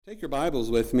Take your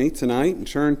Bibles with me tonight and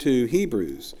turn to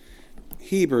Hebrews.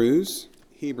 Hebrews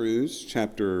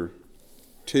chapter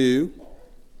 2.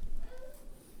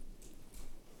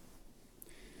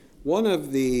 One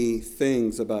of the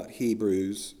things about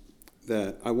Hebrews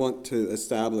that I want to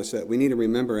establish that we need to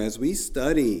remember as we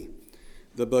study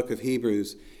the book of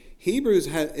Hebrews,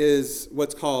 is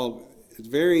what's called,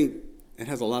 it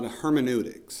has a lot of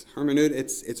hermeneutics.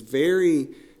 It's very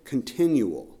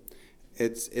continual.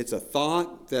 It's a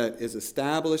thought that is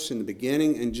established in the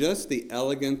beginning, and just the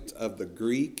elegance of the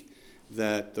Greek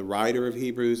that the writer of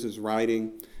Hebrews is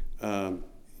writing.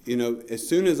 As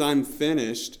soon as I'm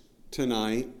finished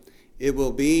tonight, it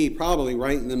will be probably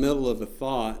right in the middle of a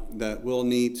thought that we'll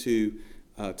need to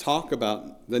talk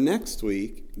about the next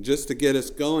week, just to get us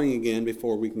going again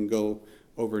before we can go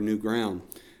over new ground.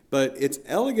 But it's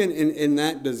elegant in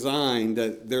that design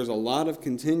that there's a lot of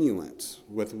continuance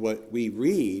with what we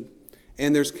read.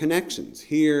 And there's connections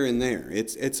here and there.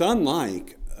 It's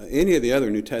unlike any of the other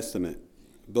New Testament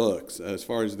books as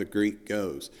far as the Greek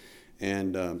goes.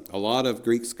 And a lot of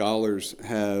Greek scholars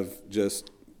have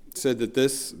just said that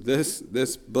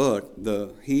this book,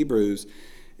 the Hebrews,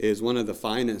 is one of the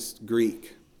finest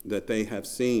Greek that they have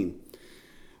seen.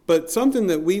 But something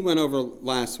that we went over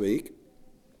last week,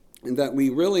 and that we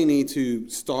really need to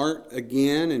start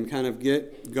again and kind of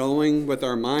get going with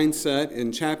our mindset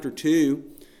in chapter 2,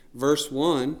 Verse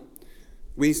 1,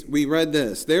 we read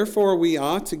this: "Therefore we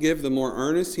ought to give the more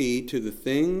earnest heed to the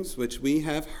things which we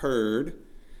have heard,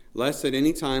 lest at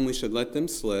any time we should let them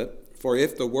slip. For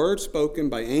if the word spoken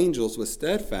by angels was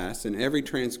steadfast, and every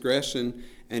transgression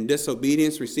and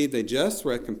disobedience received a just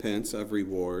recompense of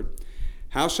reward,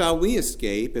 how shall we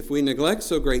escape if we neglect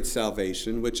so great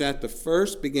salvation, which at the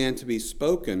first began to be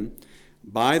spoken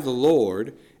by the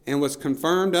Lord, and was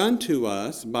confirmed unto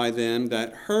us by them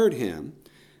that heard him?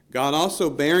 God also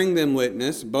bearing them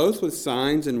witness, both with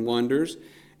signs and wonders,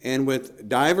 and with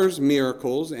divers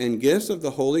miracles and gifts of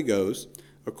the Holy Ghost,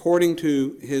 according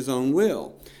to his own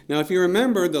will." Now, if you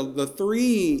remember, the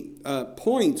three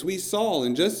points we saw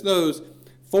in just those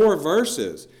 4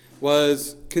 verses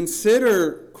was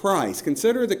consider Christ,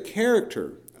 consider the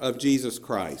character of Jesus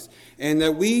Christ, and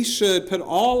that we should put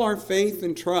all our faith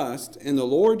and trust in the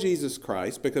Lord Jesus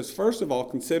Christ, because first of all,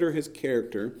 consider his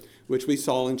character, which we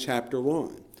saw in chapter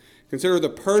 1. Consider the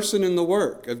person and the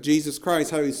work of Jesus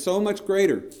Christ, how he's so much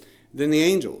greater than the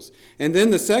angels. And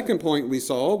then the second point we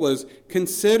saw was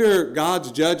consider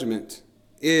God's judgment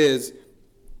is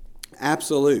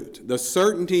absolute, the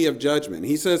certainty of judgment.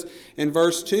 He says in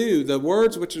verse 2, the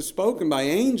words which are spoken by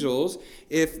angels,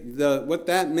 what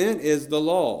that meant is the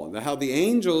law, how the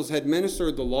angels had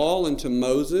ministered the law unto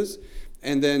Moses,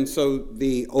 and then so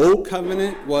the old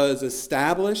covenant was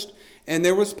established. And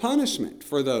there was punishment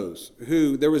for those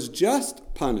there was just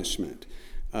punishment,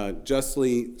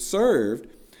 justly served.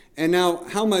 And now,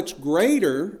 how much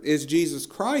greater is Jesus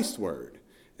Christ's word?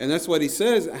 And that's what he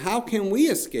says. How can we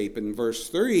escape in verse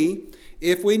 3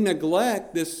 if we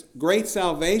neglect this great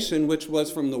salvation, which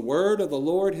was from the word of the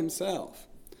Lord himself?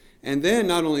 And then,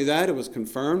 not only that, it was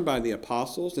confirmed by the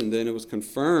apostles, and then it was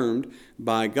confirmed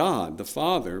by God, the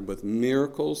Father, with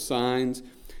miracles, signs,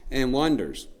 and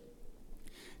wonders.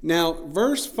 Now,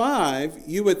 verse 5,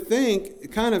 you would think,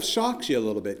 it kind of shocks you a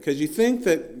little bit, because you think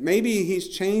that maybe he's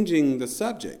changing the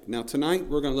subject. Now, tonight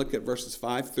we're going to look at verses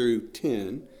 5 through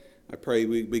 10. I pray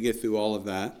we get through all of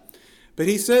that. But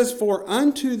he says, "For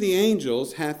unto the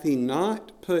angels hath he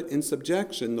not put in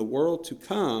subjection the world to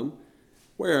come,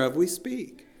 whereof we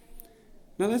speak."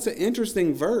 Now, that's an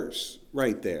interesting verse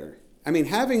right there. I mean,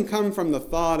 having come from the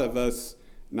thought of us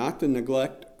not to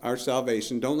neglect our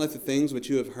salvation, don't let the things which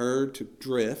you have heard to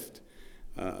drift.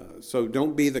 So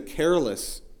don't be the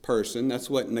careless person.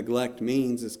 That's what neglect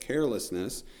means, is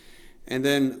carelessness. And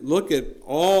then look at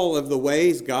all of the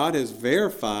ways God has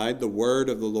verified the word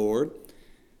of the Lord.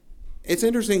 It's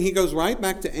interesting, he goes right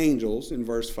back to angels in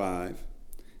verse 5.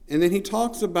 And then he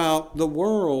talks about the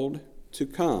world to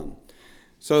come.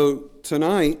 So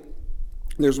tonight,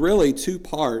 there's really 2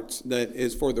 parts that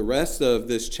is for the rest of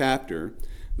this chapter.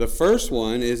 The first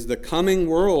one is the coming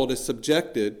world is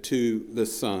subjected to the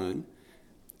Son.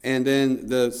 And then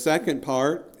the second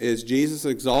part is Jesus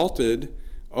exalted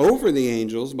over the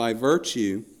angels by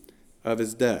virtue of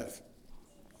his death.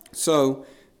 So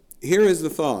here is the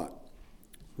thought.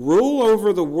 Rule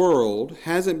over the world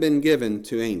hasn't been given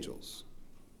to angels.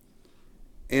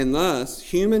 And thus,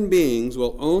 human beings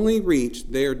will only reach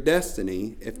their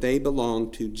destiny if they belong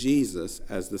to Jesus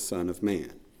as the Son of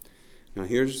Man. Now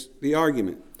here's the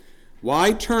argument.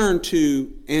 Why turn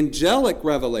to angelic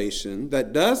revelation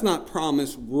that does not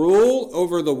promise rule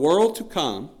over the world to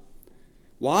come?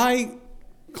 Why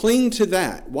cling to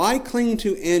that. Why cling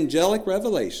to angelic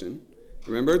revelation?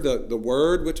 Remember the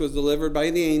word which was delivered by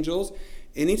the angels.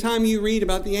 Anytime you read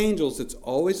about the angels, it's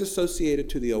always associated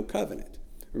to the Old Covenant.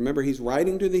 Remember, he's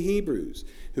writing to the Hebrews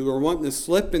who are wanting to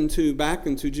slip back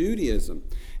into Judaism.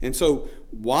 And so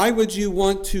why would you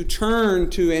want to turn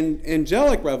to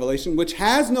angelic revelation, which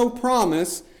has no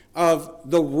promise of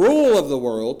the rule of the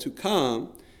world to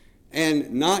come,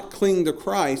 and not cling to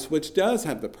Christ, which does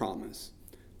have the promise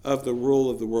of the rule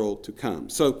of the world to come?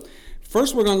 So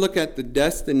first we're going to look at the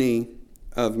destiny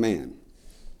of man.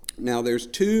 Now there's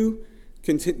two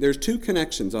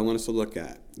connections I want us to look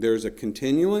at. There's a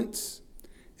continuance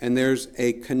and there's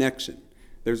a connection.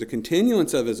 There's a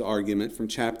continuance of his argument from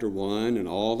chapter 1 and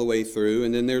all the way through,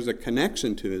 and then there's a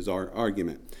connection to his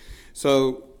argument.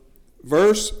 So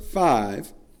verse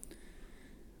 5,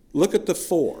 look at the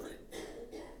for.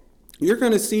 You're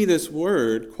going to see this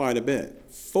word quite a bit.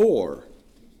 For.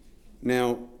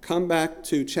 Now come back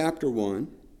to chapter 1.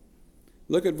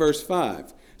 Look at verse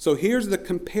 5. So here's the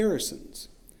comparisons.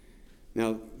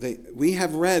 Now, we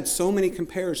have read so many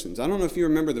comparisons. I don't know if you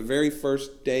remember the very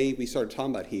first day we started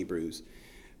talking about Hebrews,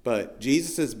 but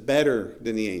Jesus is better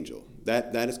than the angel.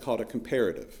 That is called a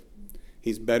comparative.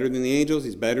 He's better than the angels.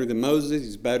 He's better than Moses.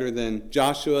 He's better than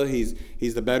Joshua. He's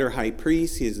the better high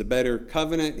priest. He's the better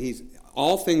covenant.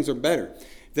 All things are better.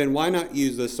 Then why not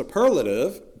use the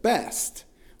superlative best?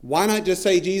 Why not just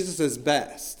say Jesus is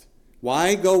best?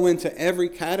 Why go into every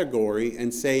category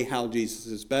and say how Jesus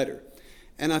is better?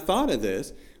 And I thought of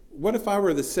this. What if I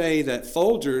were to say that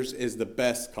Folgers is the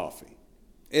best coffee?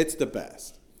 It's the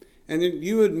best. And then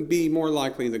you would be more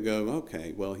likely to go,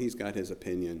 okay, well, he's got his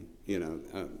opinion.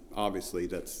 Obviously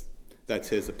that's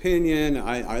his opinion.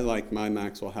 I like my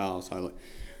Maxwell House.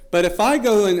 But if I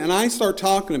go in and I start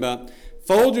talking about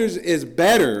Folgers is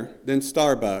better than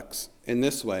Starbucks in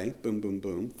this way, boom, boom,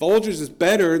 boom. Folgers is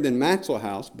better than Maxwell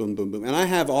House, boom, boom, boom. And I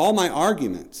have all my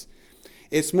arguments.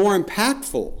 It's more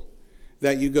impactful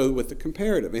that you go with the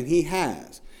comparative. And he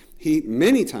has.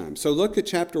 Many times. So look at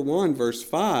chapter 1, verse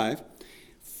 5.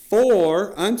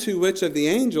 For unto which of the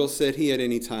angels said he at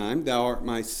any time, Thou art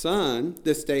my son,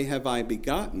 this day have I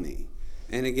begotten thee.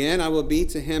 And again, I will be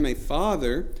to him a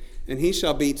father, and he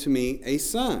shall be to me a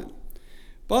son.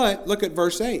 But look at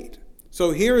verse 8.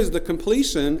 So here is the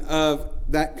completion of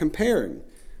that comparing.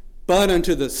 But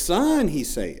unto the Son he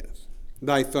saith,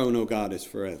 Thy throne, O God, is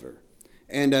forever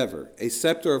and ever. A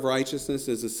scepter of righteousness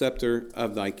is a scepter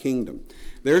of thy kingdom.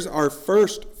 There's our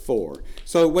first for.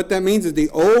 So what that means is the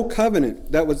old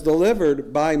covenant that was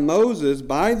delivered by Moses,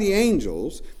 by the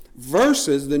angels,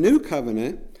 versus the new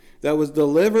covenant that was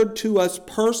delivered to us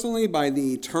personally by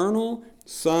the eternal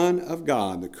Son of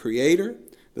God, the Creator,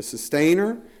 the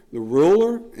Sustainer, the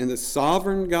Ruler, and the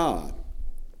Sovereign God.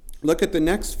 Look at the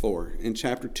next for in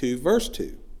chapter 2, verse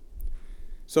 2.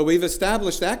 So we've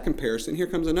established that comparison. Here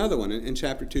comes another one in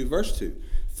chapter 2, verse 2.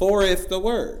 For if the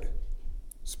word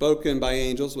spoken by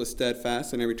angels was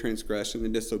steadfast, and every transgression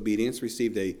and disobedience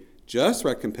received a just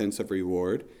recompense of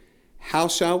reward, how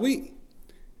shall we?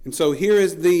 And so here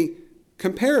is the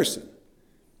comparison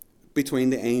between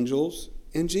the angels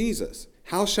and Jesus.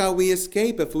 How shall we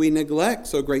escape if we neglect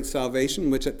so great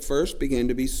salvation, which at first began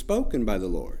to be spoken by the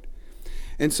Lord?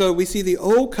 And so we see the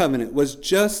old covenant was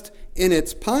just in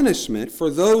its punishment for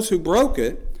those who broke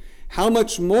it. How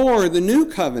much more the new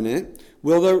covenant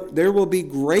there will be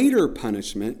greater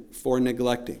punishment for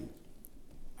neglecting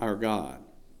our God.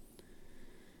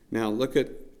 Now look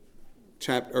at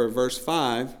verse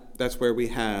 5. That's where we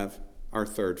have our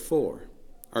third for,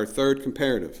 our third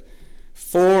comparative.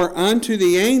 For unto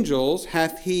the angels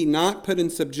hath he not put in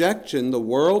subjection the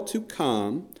world to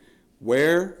come,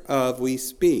 whereof we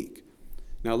speak.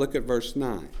 Now look at verse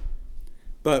 9.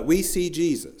 But we see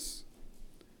Jesus,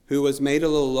 who was made a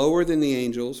little lower than the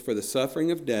angels for the suffering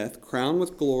of death, crowned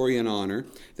with glory and honor,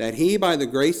 that he by the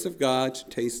grace of God should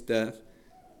taste death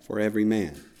for every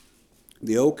man.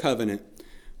 The old covenant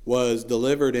was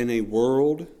delivered in a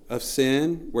world of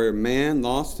sin where man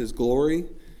lost his glory,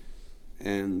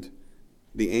 and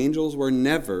the angels were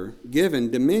never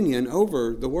given dominion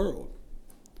over the world.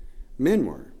 Men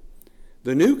were.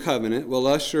 The new covenant will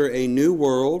usher a new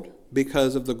world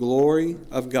because of the glory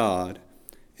of God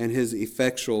and his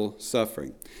effectual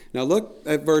suffering. Now look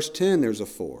at verse 10, there's a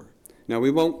for. Now we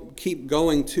won't keep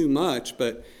going too much,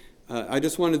 but I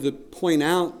just wanted to point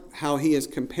out how he is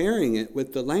comparing it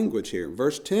with the language here.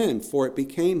 Verse 10, for it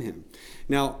became him.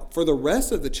 Now for the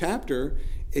rest of the chapter,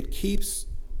 it keeps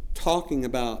talking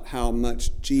about how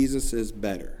much Jesus is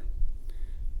better.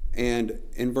 And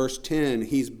in verse 10,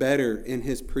 he's better in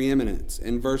his preeminence.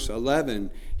 In verse 11,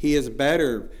 He is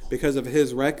better because of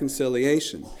his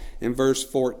reconciliation. In verse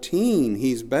 14,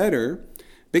 he's better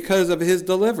because of his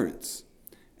deliverance.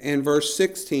 In verse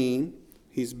 16,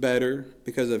 he's better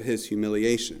because of his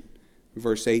humiliation. In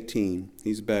verse 18,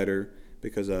 he's better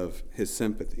because of his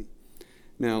sympathy.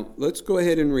 Now, let's go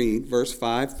ahead and read verse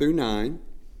 5 through 9.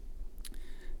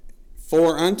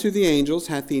 For unto the angels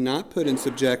hath he not put in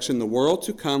subjection the world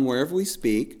to come wherever we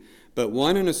speak, but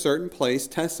one in a certain place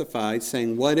testified,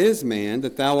 saying, What is man,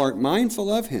 that thou art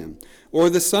mindful of him? Or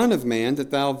the son of man,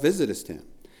 that thou visitest him?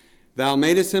 Thou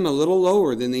madest him a little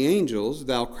lower than the angels.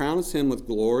 Thou crownest him with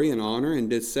glory and honor, and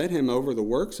didst set him over the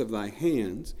works of thy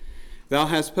hands. Thou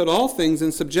hast put all things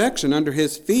in subjection under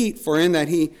his feet, for in that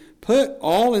he put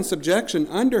all in subjection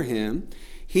under him,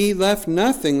 he left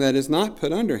nothing that is not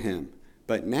put under him.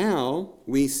 But now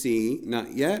we see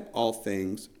not yet all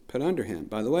things put under him.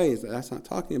 By the way, that's not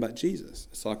talking about Jesus.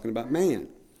 It's talking about man.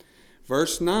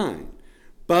 Verse 9,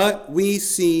 But we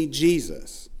see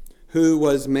Jesus, who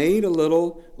was made a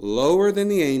little lower than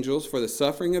the angels for the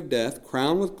suffering of death,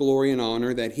 crowned with glory and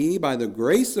honor, that he, by the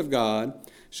grace of God,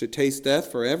 should taste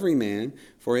death for every man.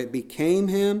 For it became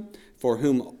him, for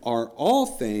whom are all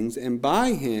things, and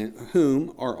by him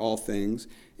whom are all things,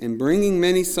 in bringing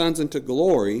many sons into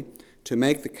glory, to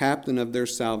make the captain of their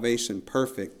salvation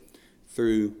perfect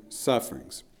through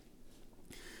sufferings.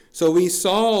 So we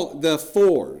saw the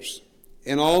fours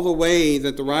in all the way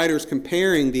that the writer's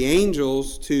comparing the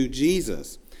angels to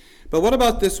Jesus. But what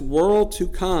about this world to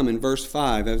come in verse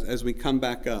 5 as we come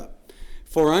back up?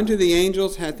 For unto the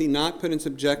angels hath he not put in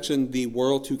subjection the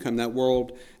world to come. That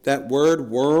word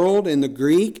world in the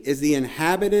Greek is the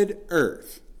inhabited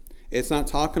earth. It's not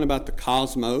talking about the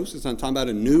cosmos. It's not talking about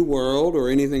a new world or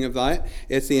anything of that.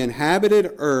 It's the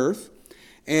inhabited earth.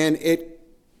 And it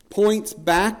points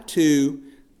back to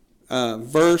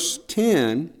verse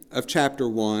 10 of chapter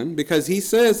 1, because he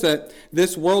says that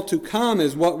this world to come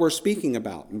is what we're speaking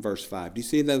about in verse 5. Do you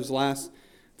see those last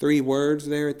three words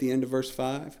there at the end of verse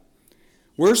 5?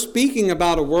 We're speaking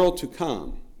about a world to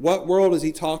come. What world is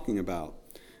he talking about?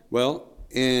 Well,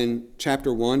 in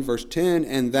chapter 1, verse 10,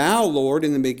 And thou, Lord,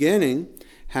 in the beginning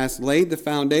hast laid the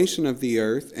foundation of the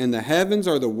earth, and the heavens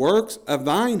are the works of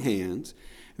thine hands.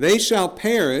 They shall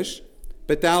perish,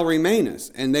 but thou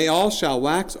remainest, and they all shall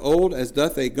wax old as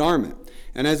doth a garment.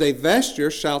 And as a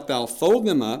vesture shalt thou fold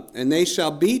them up, and they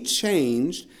shall be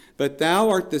changed, but thou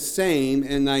art the same,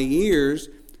 and thy years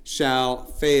shall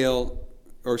fail,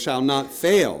 or shall not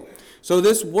fail. So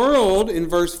this world in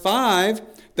verse 5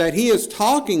 that he is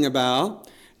talking about,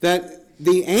 that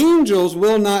the angels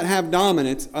will not have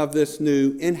dominance of this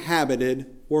new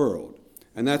inhabited world.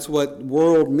 And that's what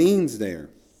world means there.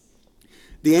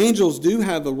 The angels do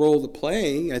have a role to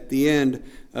play at the end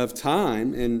of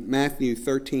time. In Matthew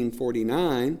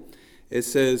 13:49, it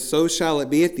says, So shall it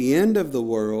be at the end of the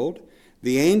world.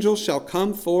 The angels shall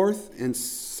come forth and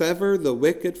sever the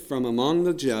wicked from among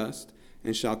the just,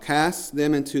 and shall cast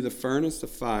them into the furnace of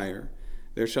fire.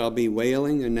 There shall be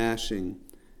wailing and gnashing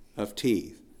of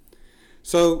teeth.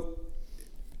 So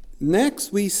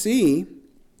next we see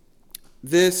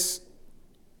this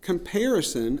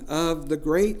comparison of the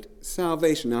great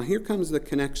salvation. Now here comes the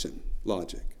connection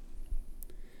logic.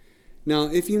 Now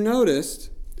if you noticed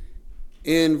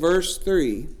in verse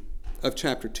 3 of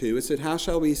chapter 2, it said, How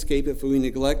shall we escape if we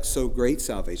neglect so great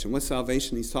salvation? What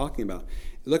salvation he's talking about?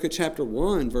 Look at chapter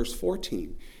 1, verse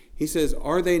 14. He says,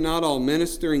 Are they not all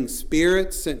ministering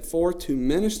spirits sent forth to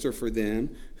minister for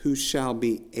them who shall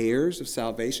be heirs of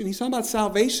salvation? He's talking about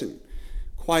salvation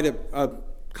quite a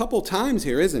couple times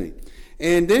here, isn't he?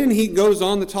 And then he goes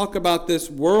on to talk about this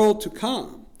world to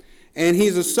come. And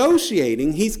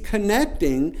he's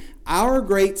connecting our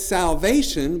great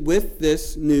salvation with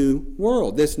this new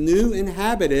world, this new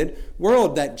inhabited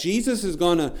world that Jesus is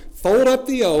going to fold up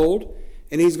the old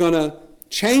and he's going to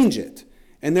change it.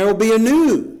 And there will be a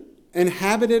new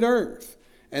inhabited earth.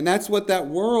 And that's what that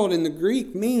world in the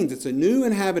Greek means. It's a new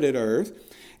inhabited earth.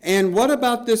 And what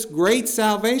about this great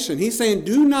salvation? He's saying,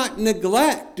 do not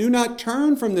neglect, do not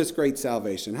turn from this great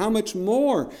salvation. How much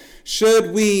more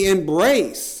should we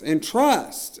embrace and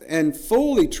trust and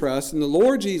fully trust in the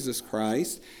Lord Jesus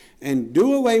Christ and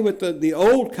do away with the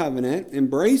old covenant,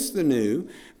 embrace the new?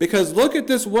 Because look at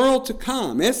this world to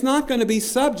come. It's not going to be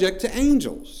subject to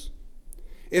angels.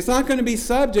 It's not going to be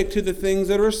subject to the things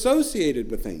that are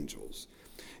associated with angels.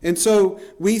 And so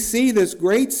we see this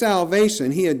great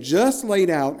salvation he had just laid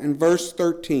out in verse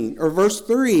 13 or verse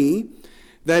 3,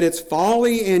 that it's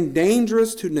folly and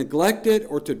dangerous to neglect it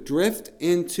or to drift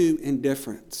into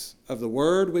indifference of the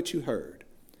word which you heard.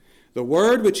 The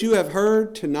word which you have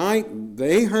heard tonight,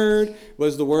 they heard,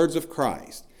 was the words of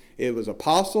Christ. It was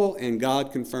apostle and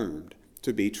God confirmed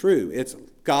to be true. It's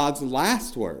God's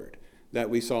last word that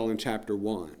we saw in chapter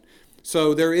 1.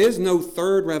 So there is no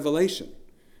third revelation.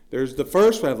 There's the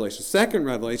first revelation, second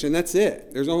revelation, that's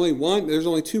it. There's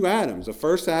only two Adams, the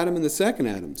first Adam and the second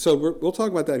Adam. So we'll talk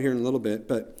about that here in a little bit,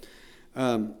 but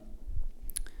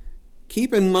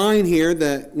keep in mind here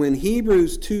that when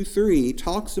Hebrews 2:3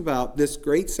 talks about this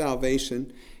great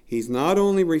salvation, he's not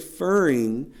only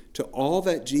referring to all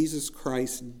that Jesus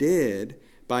Christ did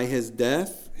by his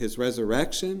death, his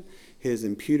resurrection, his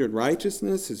imputed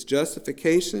righteousness, his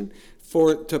justification,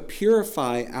 to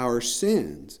purify our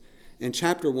sins. In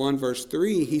chapter 1, verse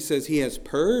 3, he says he has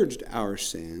purged our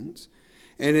sins.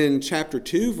 And in chapter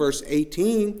 2, verse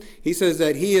 18, he says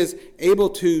that he is able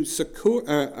to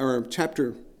or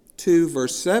chapter 2,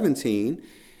 verse 17,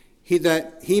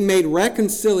 that he made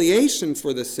reconciliation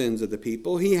for the sins of the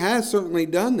people. He has certainly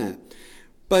done that.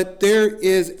 But there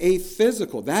is a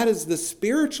physical, that is the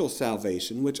spiritual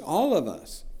salvation, which all of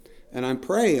us, and I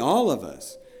pray all of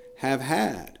us, have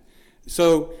had.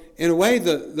 So, in a way,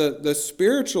 the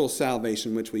spiritual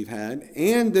salvation which we've had,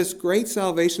 and this great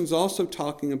salvation is also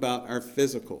talking about our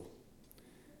physical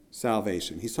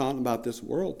salvation. He's talking about this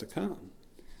world to come,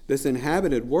 this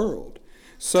inhabited world.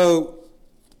 So,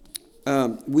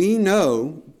 we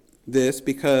know this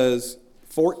because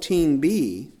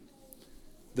 14b,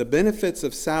 the benefits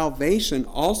of salvation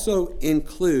also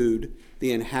include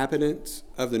the inhabitants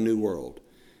of the new world.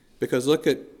 Because look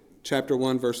at chapter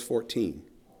 1, verse 14.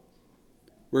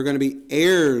 We're going to be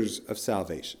heirs of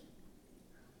salvation.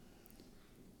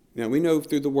 Now, we know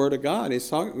through the Word of God,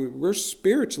 we're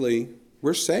saved.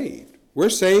 We're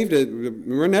saved.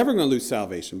 We're never going to lose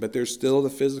salvation, but there's still the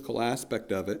physical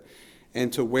aspect of it,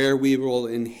 and to where we will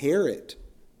inherit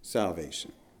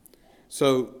salvation.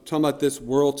 So, talking about this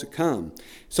world to come.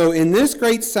 So, in this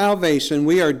great salvation,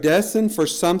 we are destined for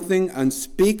something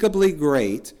unspeakably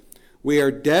great. We are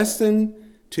destined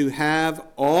to have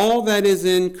all that is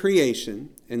in creation,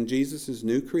 in Jesus'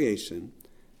 new creation,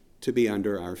 to be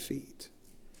under our feet.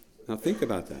 Now think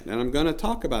about that. And I'm going to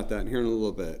talk about that here in a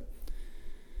little bit.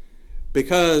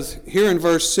 Because here in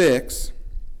verse 6,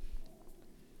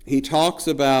 he talks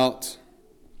about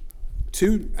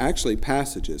two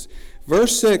passages.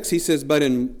 Verse 6, he says, "But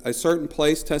in a certain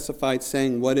place testified,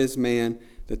 saying, What is man,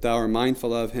 that thou art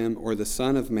mindful of him, or the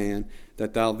Son of Man,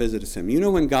 that thou visitest him?" You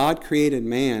know, when God created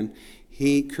man,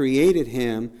 he created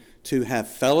him to have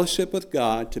fellowship with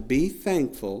God, to be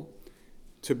thankful,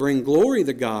 to bring glory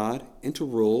to God, and to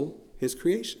rule his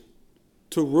creation,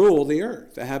 to rule the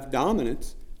earth, to have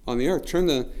dominance on the earth.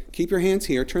 Keep your hands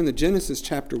here. Turn to Genesis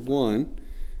chapter 1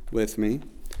 with me.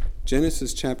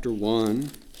 Genesis chapter 1.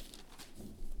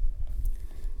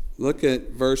 Look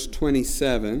at verse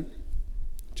 27.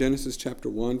 Genesis chapter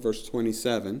 1, verse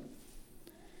 27.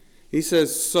 He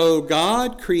says, "So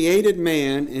God created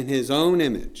man in his own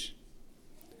image.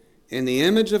 In the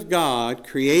image of God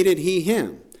created he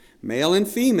him. Male and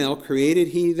female created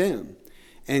he them.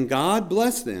 And God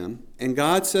blessed them. And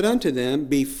God said unto them,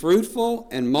 Be fruitful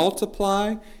and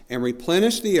multiply and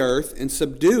replenish the earth and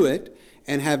subdue it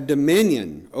and have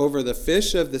dominion over the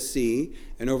fish of the sea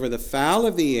and over the fowl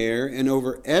of the air and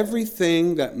over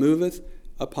everything that moveth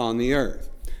upon the earth."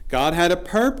 God had a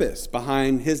purpose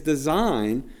behind his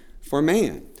design for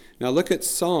man. Now look at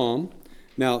Psalm.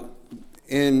 Now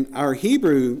in our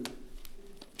Hebrew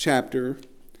chapter,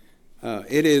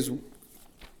 it is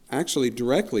actually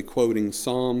directly quoting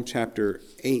Psalm chapter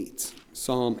 8.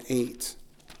 Psalm 8.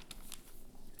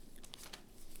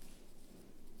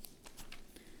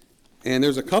 And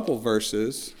there's a couple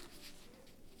verses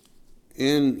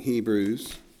in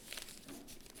Hebrews.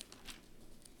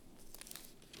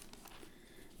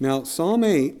 Now, Psalm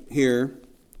 8 here,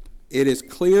 it is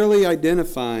clearly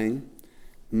identifying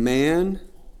man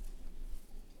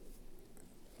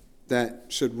that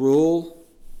should rule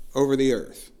over the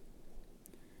earth.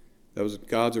 That was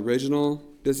God's original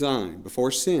design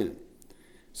before sin.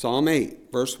 Psalm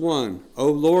 8, verse 1, "O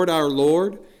Lord, our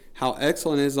Lord, how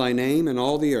excellent is thy name in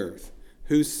all the earth,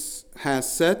 who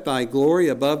hast set thy glory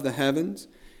above the heavens.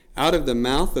 Out of the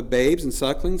mouth of babes and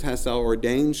sucklings hast thou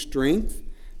ordained strength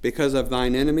because of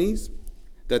thine enemies,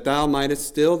 that thou mightest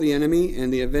still the enemy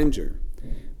and the avenger.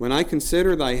 When I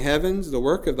consider thy heavens, the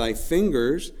work of thy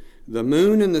fingers, the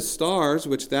moon and the stars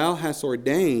which thou hast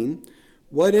ordained,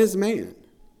 what is man,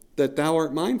 that thou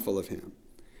art mindful of him?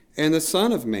 And the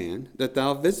Son of Man, that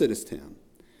thou visitest him?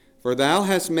 For thou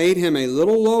hast made him a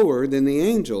little lower than the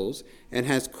angels, and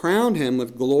hast crowned him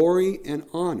with glory and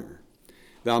honor.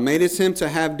 Thou madest him to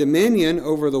have dominion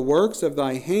over the works of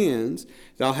thy hands.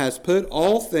 Thou hast put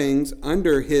all things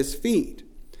under his feet.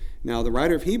 Now, the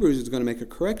writer of Hebrews is going to make a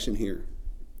correction here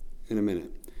in a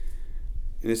minute.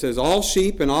 And it says, all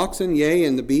sheep and oxen, yea,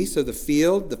 and the beasts of the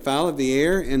field, the fowl of the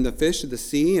air, and the fish of the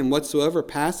sea, and whatsoever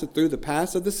passeth through the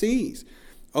paths of the seas.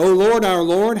 O Lord, our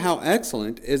Lord, how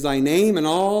excellent is thy name in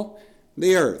all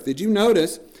the earth. Did you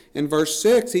notice in verse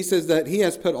 6, he says that he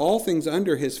has put all things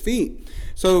under his feet.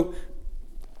 So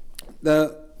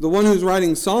the one who's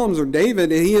writing Psalms, or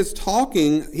David,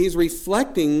 he's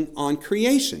reflecting on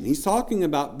creation. He's talking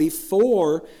about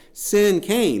before sin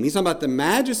came. He's talking about the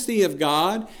majesty of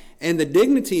God and the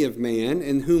dignity of man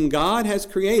in whom God has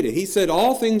created. He said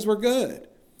all things were good.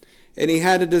 And he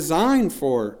had a design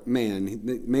for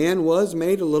man. Man was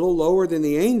made a little lower than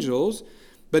the angels,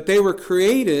 but they were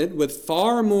created with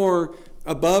far more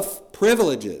above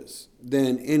privileges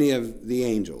than any of the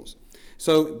angels.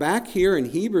 So back here in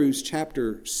Hebrews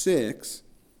chapter 6,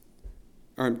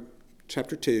 or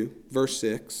chapter 2, verse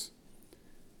 6,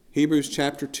 Hebrews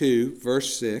chapter 2,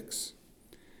 verse 6,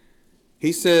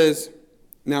 he says,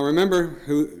 now remember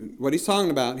what he's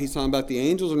talking about. He's talking about the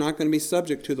angels are not going to be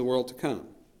subject to the world to come.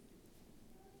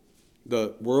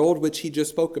 The world which he just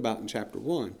spoke about in chapter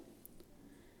 1.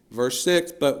 Verse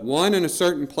 6, but one in a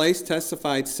certain place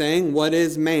testified, saying, what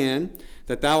is man,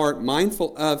 that thou art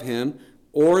mindful of him,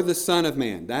 or the Son of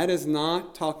Man? That is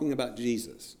not talking about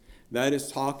Jesus. That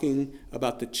is talking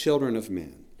about the children of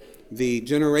men, the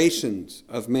generations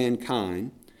of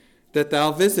mankind, that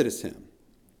thou visitest him.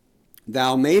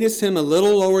 Thou madest him a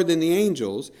little lower than the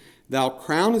angels. Thou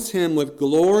crownest him with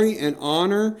glory and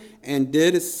honor, and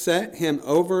didst set him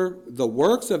over the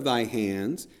works of thy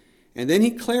hands. And then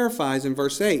he clarifies in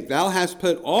verse 8, thou hast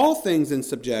put all things in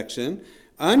subjection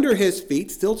under his feet,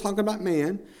 still talking about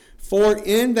man, for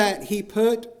in that he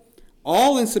put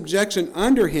all in subjection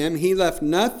under him, he left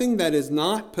nothing that is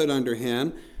not put under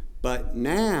him. But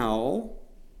now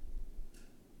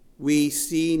we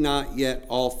see not yet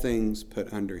all things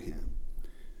put under him.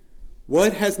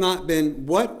 What has not been,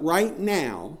 what right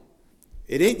now,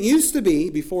 it didn't used to be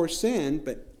before sin,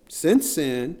 but since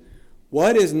sin,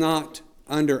 what is not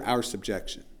under our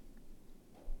subjection?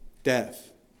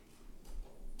 Death.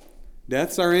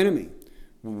 Death's our enemy.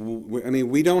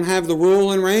 We don't have the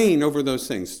rule and reign over those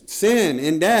things. Sin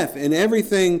and death and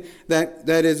everything that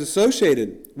is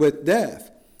associated with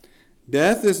death.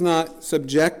 Death is not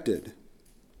subjected.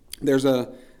 There's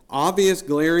a obvious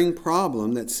glaring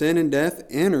problem that sin and death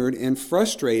entered and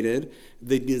frustrated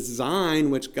the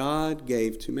design which God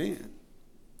gave to man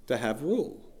to have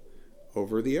rule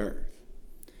over the earth.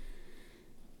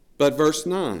 But verse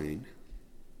 9,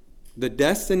 the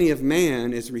destiny of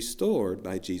man is restored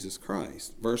by Jesus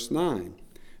Christ. Verse 9,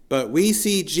 but we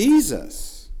see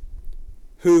Jesus,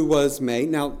 who was made.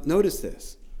 Now, notice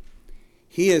this.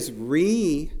 He is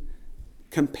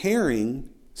comparing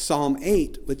Psalm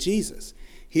 8 with Jesus.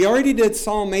 He already did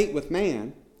Psalm 8 with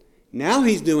man. Now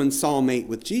he's doing Psalm 8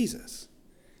 with Jesus.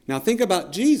 Now think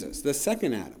about Jesus, the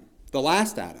second Adam, the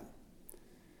last Adam.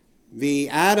 The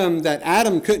Adam that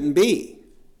Adam couldn't be.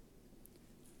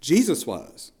 Jesus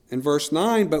was. In verse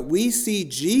 9, but we see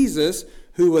Jesus,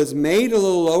 who was made a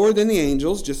little lower than the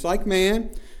angels, just like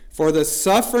man, for the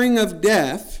suffering of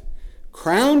death,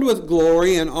 crowned with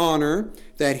glory and honor,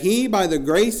 that he by the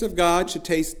grace of God should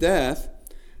taste death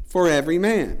for every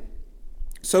man.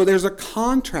 So there's a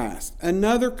contrast,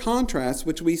 another contrast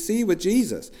which we see with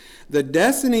Jesus. The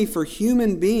destiny for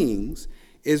human beings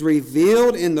is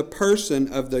revealed in the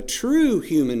person of the true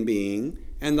human being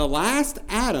and the last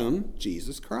Adam,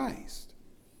 Jesus Christ.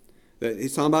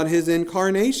 He's talking about his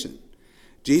incarnation.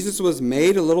 Jesus was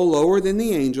made a little lower than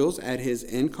the angels at his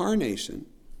incarnation,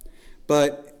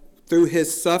 but through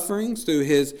his sufferings, through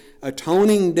his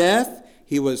atoning death,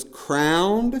 he was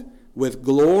crowned with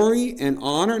glory and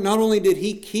honor. Not only did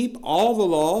he keep all the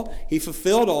law, he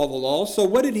fulfilled all the law. So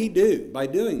what did he do by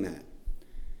doing that?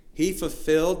 He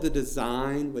fulfilled the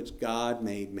design which God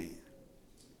made man.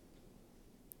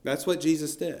 That's what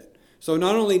Jesus did. So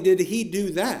not only did he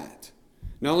do that,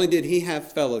 not only did he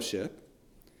have fellowship,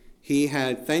 he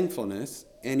had thankfulness,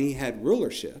 and he had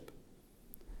rulership,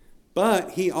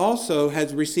 but he also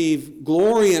has received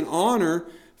glory and honor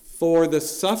for the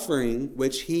suffering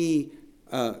which he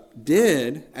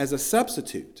did as a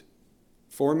substitute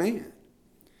for man.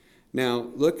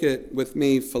 Now, look at with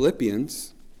me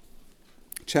Philippians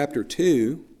chapter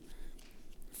 2.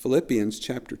 Philippians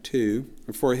chapter 2,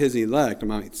 or for his elect, I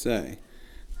might say.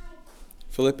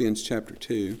 Philippians chapter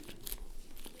 2.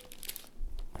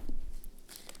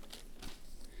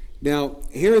 Now,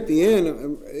 here at the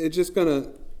end, it's just going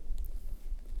to,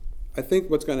 I think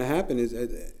what's going to happen is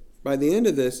by the end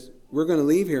of this, we're going to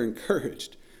leave here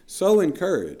encouraged, so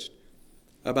encouraged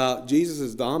about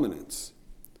Jesus' dominance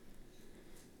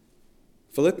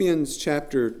Philippians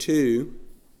chapter 2,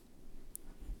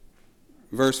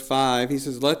 verse 5, he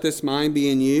says, "Let this mind be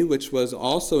in you, which was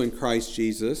also in Christ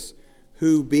Jesus,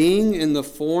 who being in the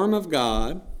form of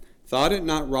God, thought it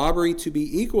not robbery to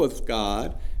be equal with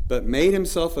God, but made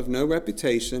himself of no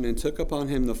reputation, and took upon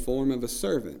him the form of a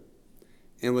servant,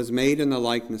 and was made in the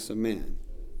likeness of men.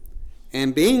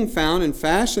 And being found in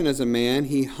fashion as a man,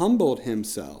 he humbled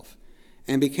himself,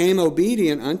 and became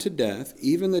obedient unto death,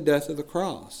 even the death of the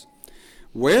cross.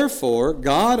 Wherefore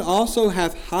God also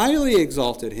hath highly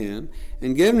exalted him,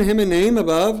 and given him a name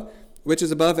above, which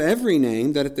is above every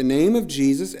name, that at the name of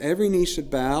Jesus every knee should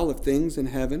bow, of things in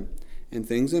heaven, and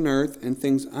things in earth, and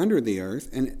things under the earth,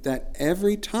 and that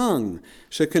every tongue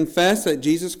should confess that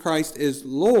Jesus Christ is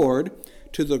Lord,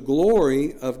 to the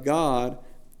glory of God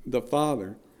the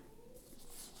Father."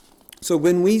 So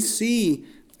when we see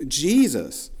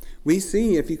Jesus, we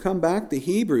see, if you come back to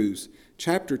Hebrews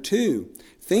chapter 2,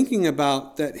 thinking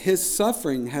about that his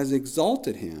suffering has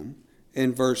exalted him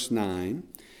in verse 9,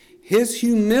 his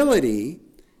humility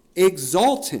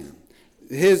exalts him.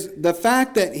 The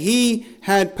fact that he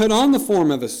had put on the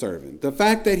form of a servant, the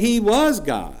fact that he was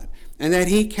God, and that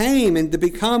he came and to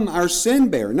become our sin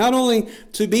bearer, not only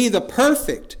to be the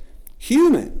perfect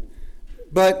human,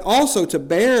 but also to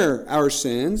bear our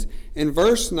sins. In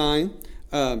verse 9,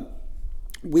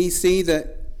 we see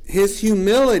that his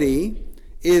humility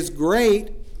is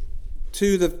great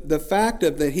to the fact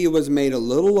of that he was made a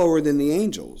little lower than the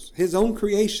angels, his own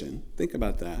creation. Think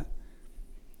about that.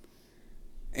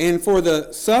 And for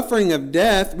the suffering of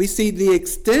death, we see the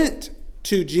extent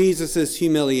to Jesus'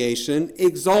 humiliation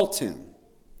exalts him.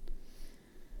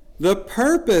 The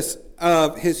purpose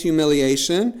of his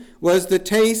humiliation was to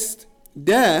taste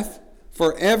death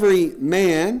for every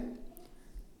man.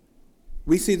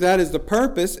 We see that as the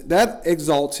purpose. That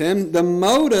exalts him. The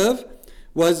motive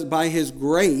was by his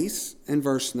grace in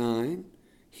verse 9.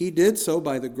 He did so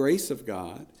by the grace of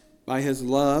God, by his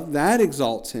love. That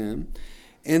exalts him.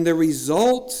 And the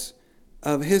results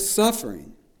of his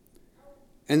suffering,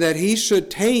 and that he should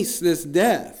taste this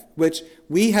death, which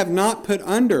we have not put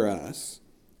under us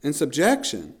in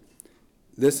subjection,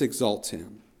 this exalts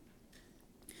him.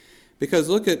 Because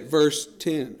look at verse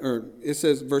 10, or it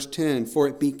says verse 10, "For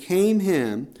it became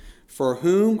him for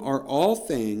whom are all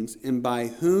things, and by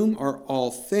whom are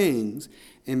all things,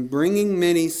 in bringing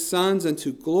many sons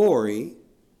unto glory,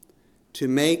 to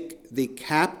make the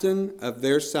captain of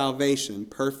their salvation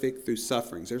perfect through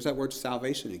sufferings." There's that word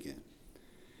salvation again.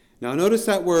 Now notice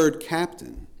that word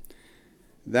captain.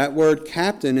 That word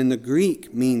captain in the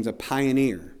Greek means a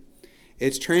pioneer.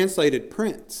 It's translated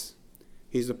prince.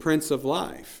 He's the prince of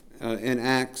life in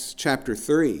Acts chapter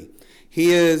 3.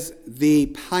 He is the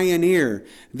pioneer.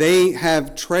 They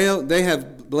have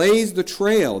blazed the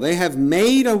trail. They have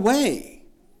made a way.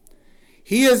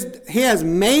 He has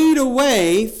made a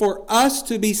way for us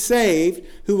to be saved,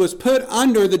 who was put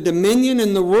under the dominion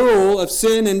and the rule of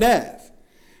sin and death.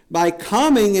 By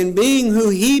coming and being who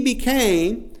he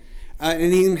became,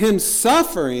 and him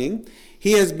suffering,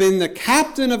 he has been the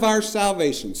captain of our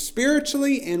salvation,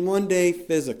 spiritually and one day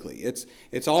physically.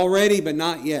 It's already, but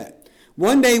not yet.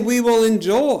 One day we will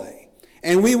enjoy,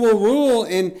 and we will rule,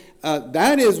 and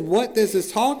that is what this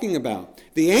is talking about.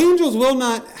 The angels will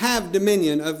not have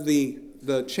dominion of the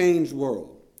changed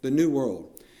world, the new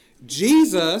world.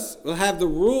 Jesus will have the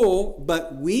rule,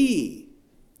 but we,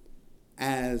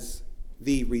 as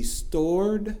the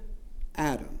restored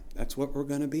Adam, that's what we're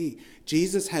going to be.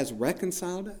 Jesus has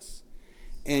reconciled us,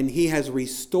 and he has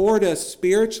restored us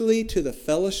spiritually to the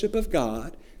fellowship of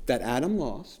God that Adam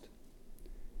lost.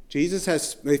 Jesus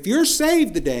has, if you're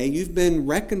saved today, you've been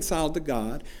reconciled to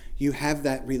God, you have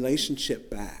that relationship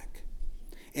back.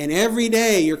 And every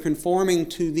day you're conforming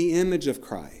to the image of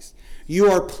Christ. You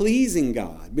are pleasing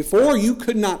God. Before, you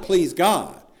could not please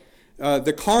God.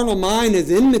 The carnal mind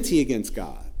is enmity against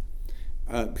God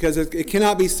because it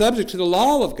cannot be subject to the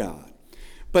law of God.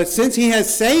 But since he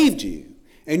has saved you,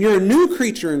 and you're a new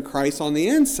creature in Christ on the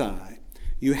inside,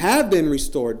 you have been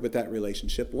restored with that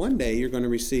relationship. One day you're going to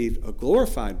receive a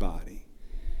glorified body,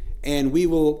 and we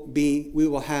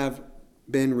will have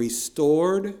been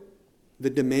restored the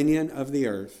dominion of the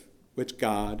earth, which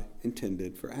God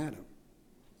intended for Adam.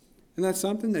 And that's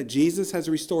something that Jesus has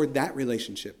restored that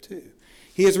relationship to.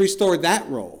 He has restored that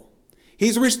role.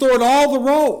 He's restored all the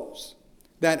roles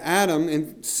that Adam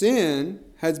in sin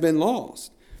has been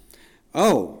lost.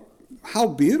 Oh, how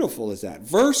beautiful is that?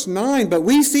 Verse 9, "But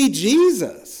we see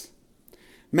Jesus."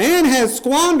 Man has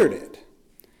squandered it.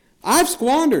 I've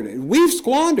squandered it. We've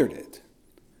squandered it.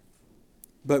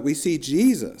 But we see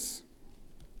Jesus,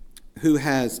 who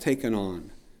has taken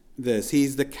on this.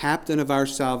 He's the captain of our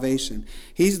salvation.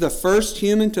 He's the first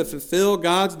human to fulfill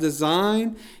God's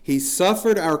design. He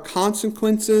suffered our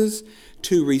consequences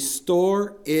to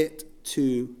restore it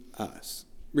to us.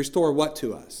 Restore what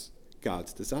to us?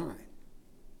 God's design.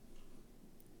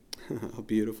 How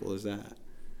beautiful is that?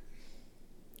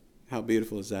 How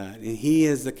beautiful is that? And he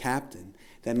is the captain.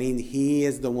 That means he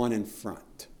is the one in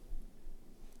front.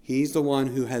 He's the one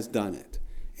who has done it.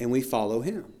 And we follow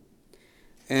him.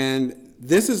 And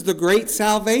this is the great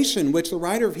salvation which the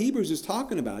writer of Hebrews is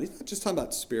talking about. He's not just talking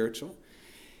about spiritual.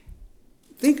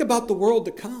 Think about the world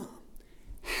to come.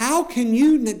 How can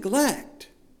you neglect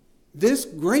this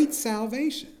great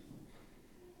salvation?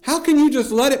 How can you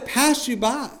just let it pass you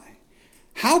by?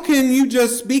 How can you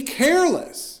just be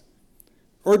careless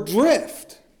or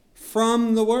drift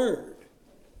from the word?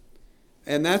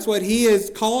 And that's what he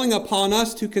is calling upon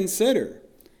us to consider.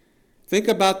 Think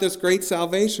about this great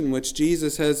salvation which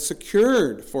Jesus has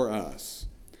secured for us.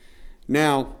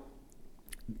 Now,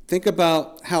 think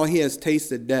about how he has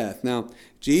tasted death. Now,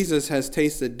 Jesus has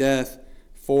tasted death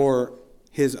for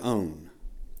his own,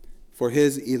 for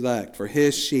his elect, for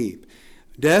his sheep.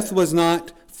 Death was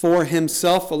not for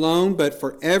himself alone, but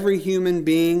for every human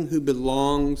being who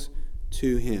belongs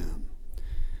to him.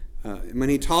 When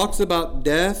he talks about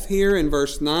death here in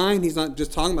verse 9, he's not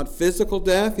just talking about physical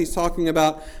death. He's talking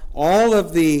about all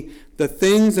of the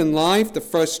things in life, the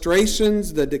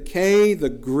frustrations, the decay, the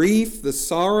grief, the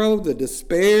sorrow, the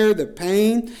despair, the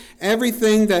pain,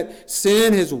 everything that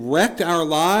sin has wrecked our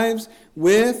lives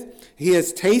with. He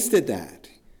has tasted that.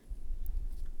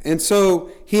 And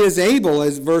so he is able,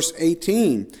 as verse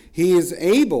 18, he is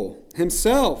able,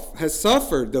 himself has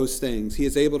suffered those things. He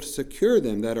is able to secure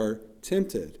them that are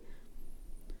tempted.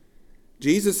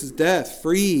 Jesus' death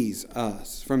frees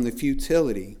us from the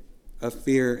futility of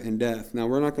fear and death. Now,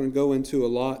 we're not going to go into a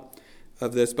lot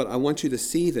of this, but I want you to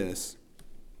see this.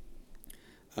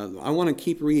 I want to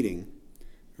keep reading.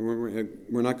 We're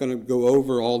not going to go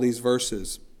over all these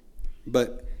verses.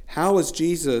 But how has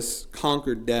Jesus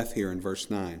conquered death here in verse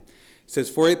 9? It says,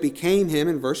 for it became him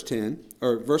in verse 10,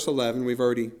 or verse 11, we've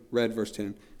already read verse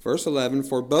 10. Verse 11,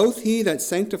 for both he that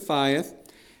sanctifieth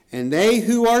and they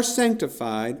who are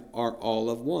sanctified are all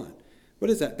of one.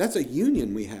 What is that? That's a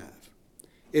union we have.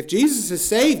 If Jesus has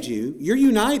saved you, you're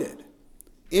united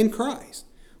in Christ.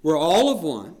 We're all of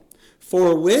one,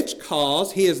 for which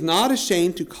cause he is not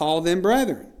ashamed to call them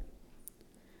brethren,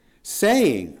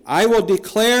 saying, I will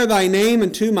declare thy name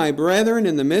unto my brethren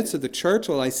in the midst of the church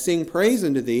while I sing praise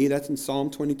unto thee. That's in Psalm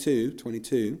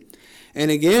 22. And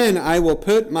again, I will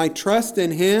put my trust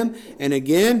in him. And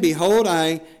again, behold,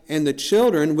 I and the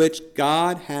children which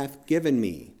God hath given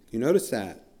me. You notice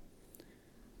that?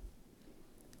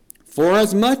 For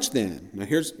as much then, now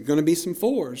here's going to be some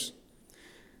fours.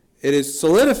 It is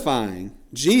solidifying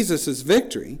Jesus'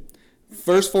 victory.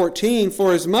 Verse 14,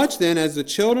 for as much then as the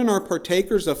children are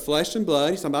partakers of flesh and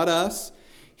blood, he's talking about us,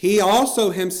 he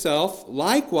also himself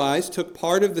likewise took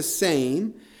part of the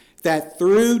same, that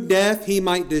through death he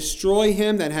might destroy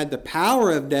him that had the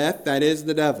power of death, that is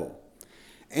the devil,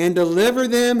 and deliver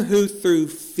them who through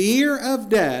fear of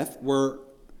death were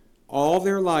all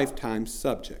their lifetime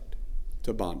subject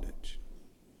to bondage.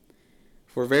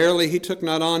 For verily he took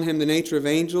not on him the nature of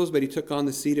angels, but he took on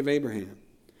the seed of Abraham.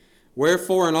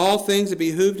 Wherefore in all things it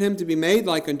behooved him to be made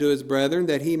like unto his brethren,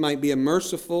 that he might be a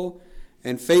merciful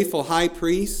and faithful high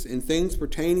priest in things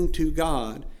pertaining to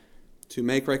God, to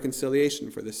make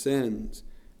reconciliation for the sins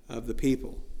of the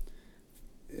people.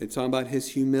 It's talking about his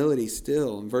humility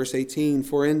still. In verse 18,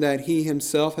 for in that he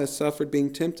himself has suffered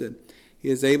being tempted, he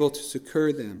is able to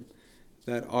succor them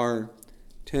that are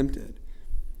tempted.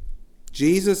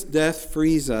 Jesus' death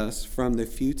frees us from the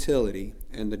futility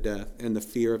and the death and the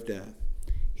fear of death.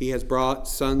 He has brought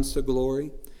sons to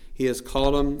glory. He has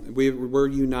called them, we're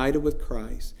united with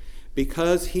Christ.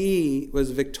 Because he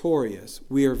was victorious,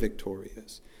 we are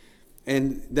victorious.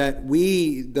 And that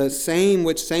we, the same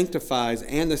which sanctifies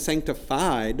and the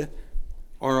sanctified,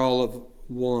 are all of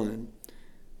one.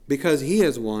 Because he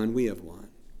has won, we have won.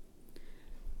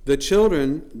 The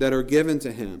children that are given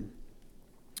to him.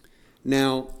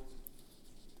 Now,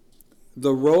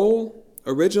 the role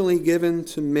originally given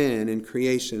to men in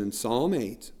creation in Psalm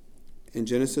 8, in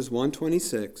Genesis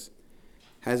 1:26,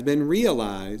 has been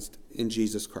realized in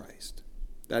Jesus Christ.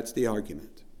 That's the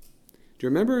argument. Do you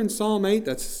remember in Psalm 8,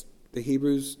 that's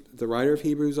the writer of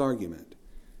Hebrews' argument.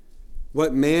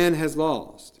 What man has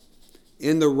lost.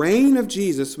 In the reign of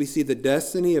Jesus, we see the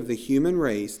destiny of the human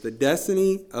race, the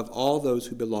destiny of all those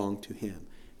who belong to him.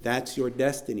 That's your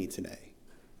destiny today.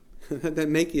 Doesn't that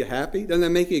make you happy? Doesn't that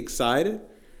make you excited?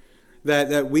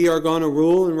 That we are going to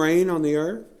rule and reign on the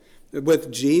earth?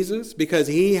 with Jesus because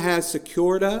he has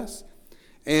secured us.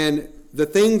 And the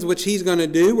things which he's going to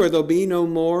do, where there'll be no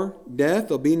more death,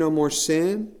 there'll be no more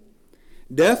sin.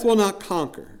 Death will not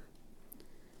conquer.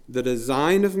 The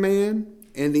design of man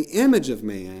and the image of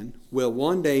man will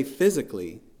one day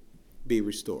physically be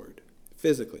restored.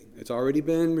 Physically. It's already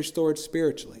been restored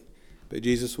spiritually, but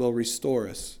Jesus will restore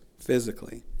us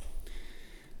physically.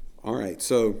 All right,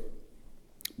 so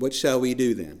what shall we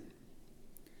do then?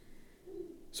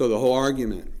 So the whole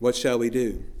argument, what shall we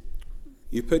do?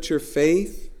 You put your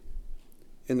faith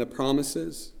in the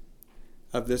promises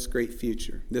of this great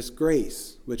future, this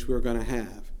grace which we're going to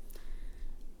have.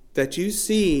 That you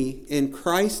see in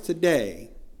Christ today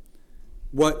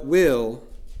what will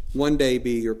one day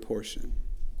be your portion.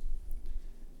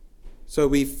 So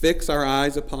we fix our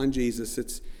eyes upon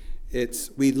Jesus.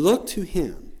 We look to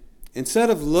him. Instead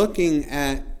of looking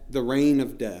at the reign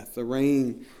of death, the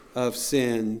reign of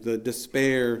sin, the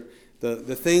despair,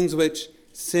 the things which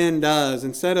sin does,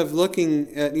 instead of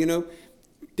looking at,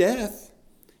 death,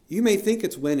 you may think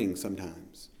it's winning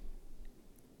sometimes,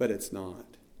 but it's not.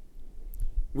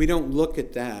 We don't look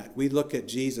at that. We look at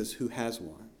Jesus who has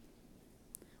won.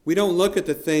 We don't look at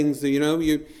the things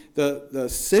that, the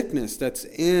sickness that's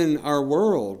in our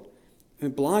world,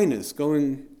 and blindness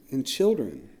going in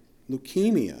children,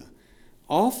 leukemia,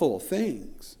 awful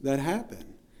things that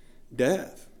happen,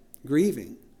 death,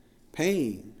 grieving,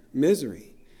 pain,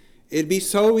 misery. It'd be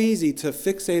so easy to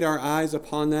fixate our eyes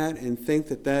upon that and think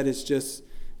that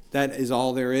is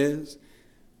all there is.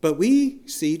 But we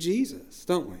see Jesus,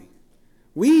 don't we?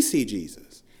 We see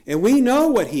Jesus, and we know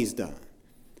what he's done,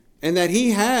 and that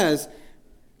he has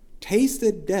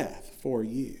tasted death for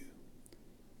you,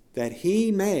 that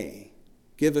he may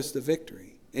give us the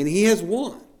victory. And he has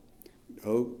won.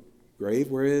 Oh,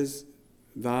 grave, where is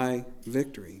thy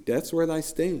victory? Death's where thy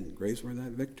sting, grave's where thy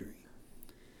victory.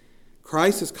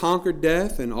 Christ has conquered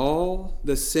death and all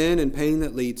the sin and pain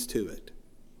that leads to it.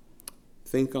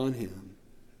 Think on him.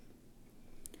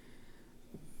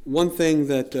 One thing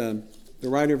that the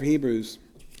writer of Hebrews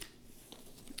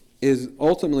is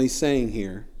ultimately saying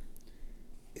here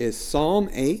is Psalm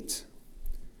 8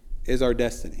 is our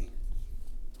destiny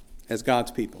as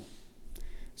God's people.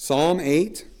 Psalm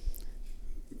 8,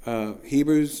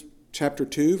 Hebrews chapter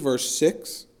 2, verse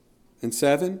 6 and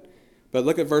 7. But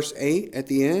look at verse 8 at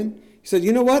the end. He said,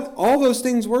 you know what? All those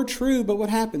things were true, but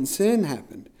what happened? Sin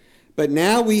happened. But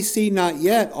now we see not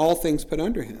yet all things put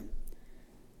under him.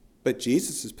 But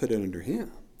Jesus is put under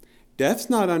him.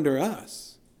 Death's not under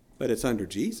us, but it's under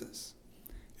Jesus.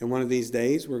 And one of these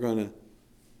days we're going to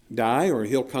die, or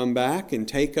he'll come back and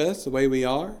take us the way we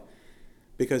are,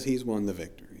 because he's won the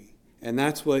victory. And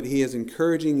that's what he is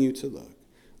encouraging you to look.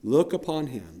 Look upon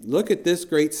him. Look at this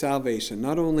great salvation.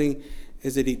 Not only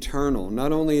is it eternal,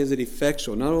 not only is it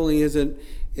effectual, not only is it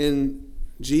in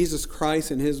Jesus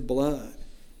Christ and his blood,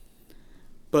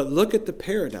 but look at the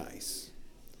paradise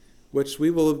which we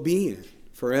will be in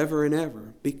forever and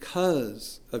ever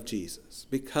because of Jesus,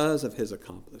 because of his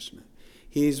accomplishment.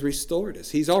 He's restored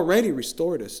us. He's already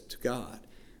restored us to God,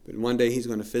 but one day he's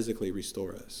going to physically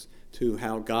restore us to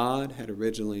how God had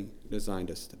originally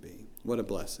designed us to be. What a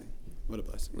blessing. What a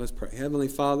blessing. Let's pray. Heavenly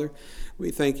Father,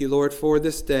 we thank you, Lord, for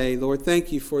this day. Lord,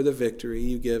 thank you for the victory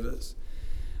you give us.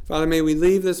 Father, may we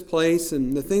leave this place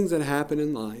and the things that happen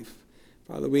in life.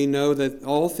 Father, we know that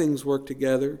all things work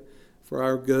together for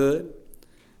our good.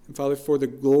 And Father, for the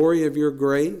glory of your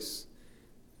grace.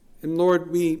 And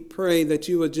Lord, we pray that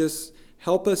you would just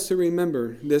help us to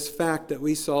remember this fact that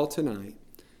we saw tonight,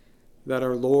 that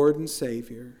our Lord and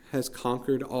Savior has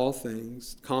conquered all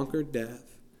things, conquered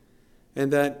death,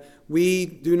 and that we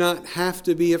do not have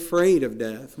to be afraid of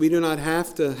death. We do not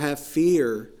have to have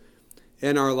fear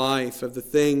in our life of the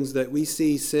things that we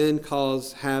see sin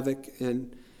cause havoc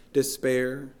and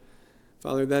despair.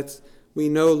 Father, we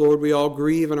know, Lord, we all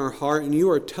grieve in our heart, and you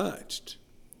are touched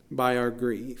by our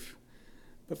grief.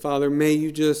 But Father, may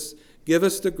you just give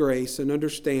us the grace and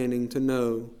understanding to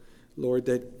know, Lord,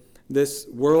 that this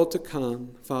world to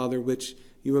come, Father, which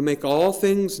you will make all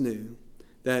things new,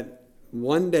 that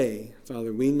one day,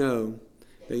 Father, we know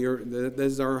that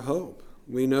is our hope.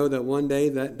 We know that one day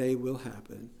that day will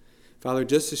happen. Father,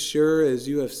 just as sure as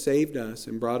you have saved us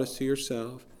and brought us to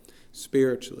yourself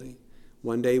spiritually,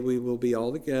 one day we will be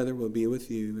all together, we'll be with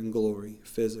you in glory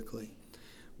physically.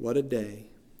 What a day.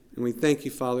 And we thank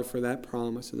you, Father, for that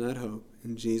promise and that hope.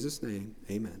 In Jesus' name,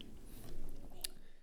 amen.